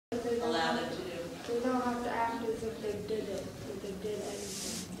allow them to do. They don't have to act as if they did it, if they did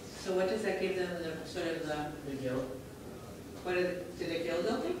anything. So what does that give them, the sort of The guilt. what did they feel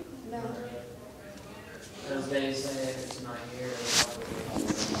guilty? No. Because they say if it's not here,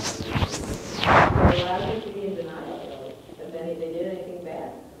 They're allowed to be in denial, if they did anything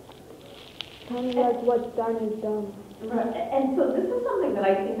bad. Kind of like what's done is done. Right. And so this is something that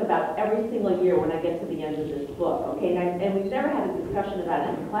I think about every single year when I get to the end of this book, okay? And we've never had a discussion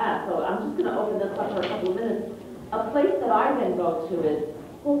about it in class, so I'm just going to open this up for a couple of minutes. A place that I then go to is,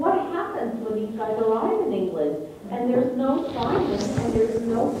 well, what happens when these guys arrive in England and there's no Simon and there's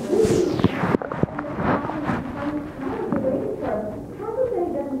no food? How do they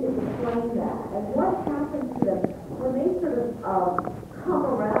then explain that? And what happens to them when they sort of come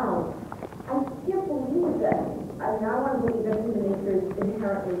around? I can't believe that. I mean, I want to believe that human nature is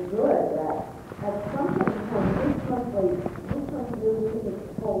inherently good, that at some point in time, this must really take its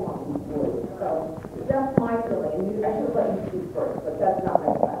toll on these boys. So that's my feeling. And I should let you speak first, but that's not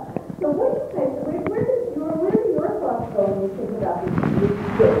my class. So what do you say? Where do your thoughts go when you think about these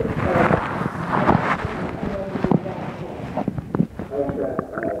kids?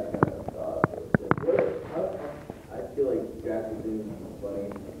 I feel like Jack is doing something funny.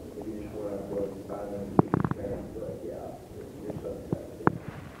 If you just want to go to Simon, parents be like, yeah, you're so excited.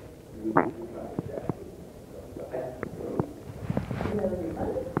 You kind of Jack.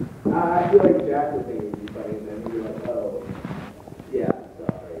 I feel like Jack would think it'd be funny, and then you're like, oh, yeah,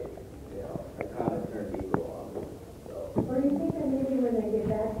 sorry. You know, I kind of turned evil on them. So. Or do you think that maybe when they get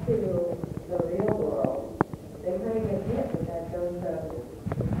back to the real world, they really get hit with that goes to,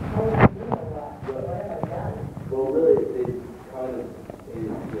 oh, you know what have I done? Well, really, it kind of is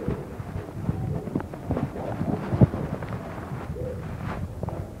good.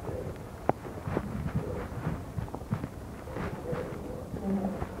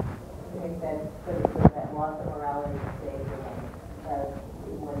 I think that sort of that loss of morality stays with them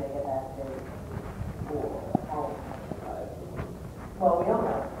when they get back to school, home. Well, we don't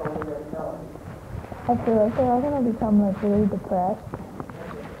know, but we don't know. I feel like they're all going to become like really depressed.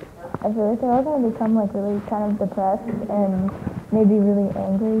 I feel like they're all going to become like really kind of depressed and maybe really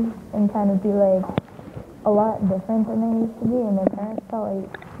angry and kind of be like a lot different than they used to be, and their parents probably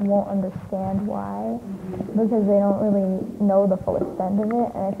won't understand why because they don't really know the full extent of it,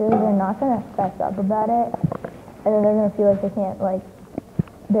 and I feel like they're not going to fess up about it, and then they're going to feel like they can't, like,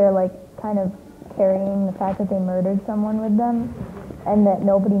 they're like kind of carrying the fact that they murdered someone with them and that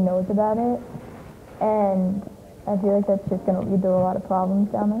nobody knows about it, and I feel like that's just going to lead to a lot of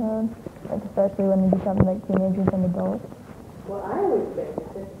problems down the road, like especially when they become like teenagers and adults. Well, I always think,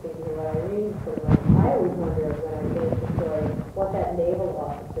 it's interesting to what I read, I always wonder when I read the story what that naval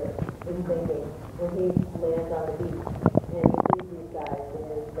officer is thinking when he lands on the beach and he sees these guys in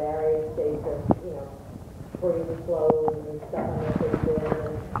there's various states of, you know, freezing clothes and stuff on their faces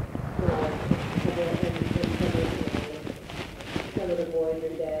and, you know, some of the boys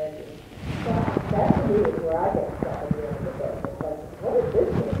are dead. And so that to me is where I get stuck at the end of the book. It's like, what is this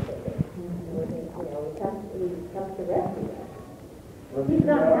man thinking? When he, you know, he comes to rescue them. He's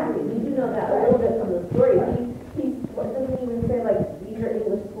not happy. You do know that a little bit from the story. He doesn't even say, like, these are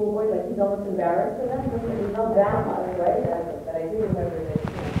English schoolboys, like he's almost embarrassed for them. Doesn't know that much, right? But I do remember that,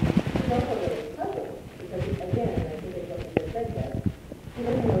 he's also really puzzled. Because, again, I think it's what you just said, that he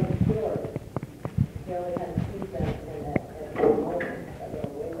doesn't know the story. He only kind of sees them in that moment, that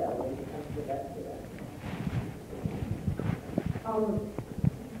little window when he comes to rescue them.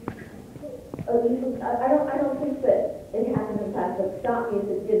 I don't think that it happened in the past, but stop me if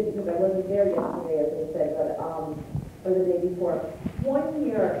it did, because I wasn't there yesterday, as I said, but, or the day before. One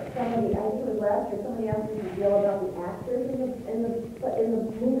year, somebody, I think it was last year, somebody asked me to deal about the actors in the movie.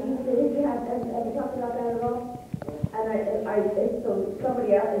 Did you have you talked about that at all? And so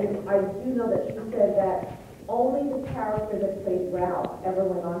somebody asked, and I do know that she said that only the character that played Ralph ever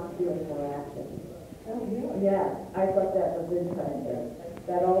went on to do any more acting. Oh, really? Yeah, I thought that was interesting.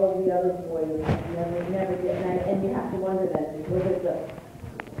 That all of the other boys never did, and you have to wonder then, was it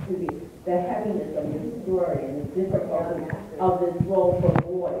the heaviness of the story and the difficulty of this role for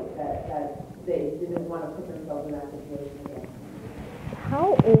boys that they didn't want to put themselves in that situation again.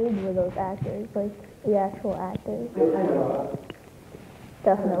 How old were those actors, like the actual actors? I don't know.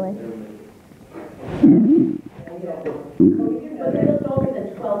 Definitely. But they looked older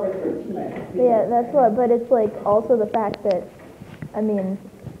than 12 or 13. Yeah, that's what, but it's like also the fact that, I mean,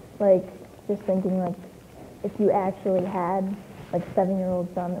 like, just thinking, like, if you actually had, like,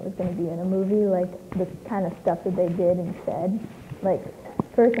 7-year-old son that was going to be in a movie, like, the kind of stuff that they did and said, like,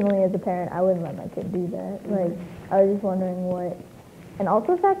 personally, as a parent, I wouldn't let my kid do that. Like, I was just wondering what, And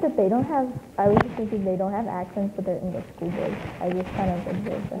also the fact that they don't have, I was just thinking they don't have accents, but they're English school boys. I just kind of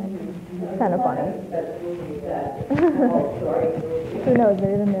observed that. It's kind of funny. Oh, sorry. Who knows,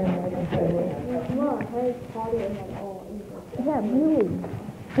 maybe they're American school boys. No, Harry Potter is like all English. Yeah, really.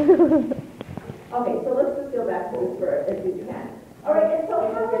 Okay, so let's just go back to this for, if we can. All right, and so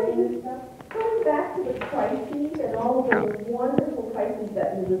how many, going back to the crises and all of those wonderful crises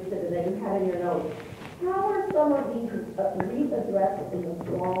that you listed and that you had in your notes, how are some of these readdressed in the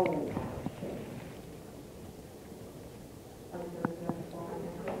following action?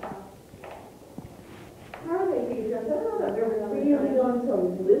 How are they readdressed? I don't know that they're really going to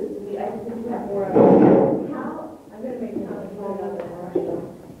list, I think we have more of them. How, I'm going to make a comment on that.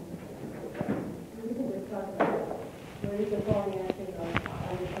 We can just talk about it. Where is the following action on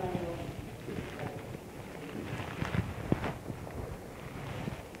the triangle?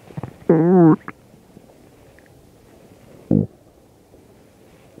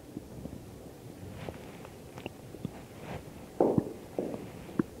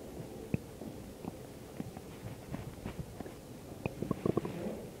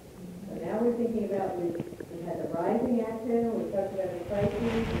 So now we're thinking about, we had the rising action, we talked about the crises, we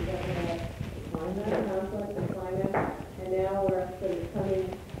talked about climate, conflict, and climate, and now we're sort of coming,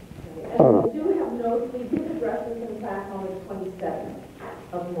 and we do have notes, we did address this in fact on the 27th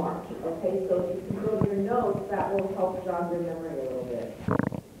of March, okay? So if you can go to your notes, that will help jog your memory a little bit. Do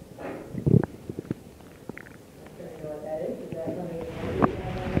you know what that is? Is that something you want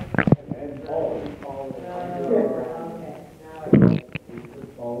to And all. okay, now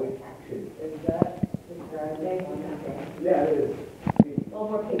it's Always action. is that, okay? Yeah, it is. One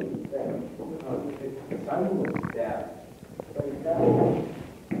more pages there. Simon was stabbed.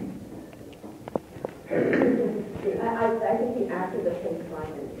 I think the after the pink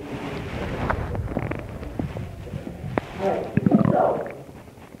line is. All right, so,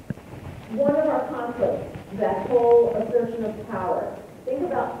 one of our conflicts, that whole assertion of power. Think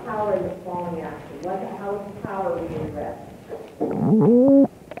about power in the following action. How is power being addressed?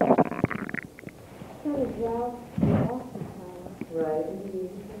 Kind of Ralph lost the power. Right.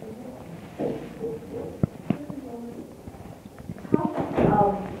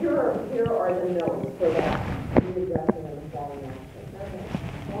 Here are the notes for that readdressing of the following action. Okay,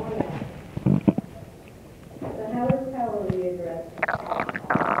 following action. So how is power readdressed?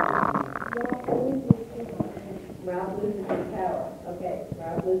 Ralph loses his power. Okay,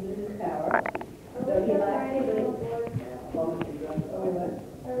 Ralph loses his power. So he lacks the...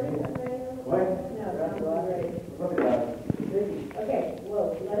 What? No, that's not right. Look at that. Okay, well,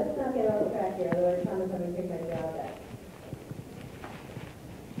 let us not get off track here, otherwise Thomas is going to take my job back.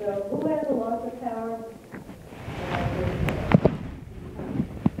 So, who has the loss of power?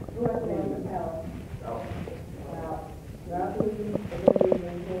 Who has the loss of power? Wow. Ralph loses his ability to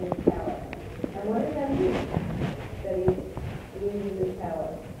maintain his power. And what does that mean? That he loses his power?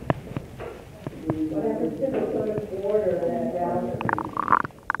 What happens to the sort of order that Ralph...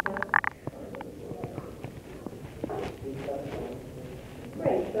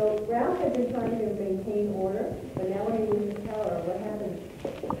 Right, so Ralph had been trying to maintain order, but now when he loses power, what happens?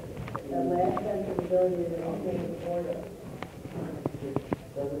 That last sense of ability to maintain order.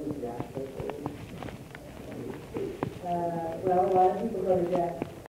 Well, a lot of people go to jack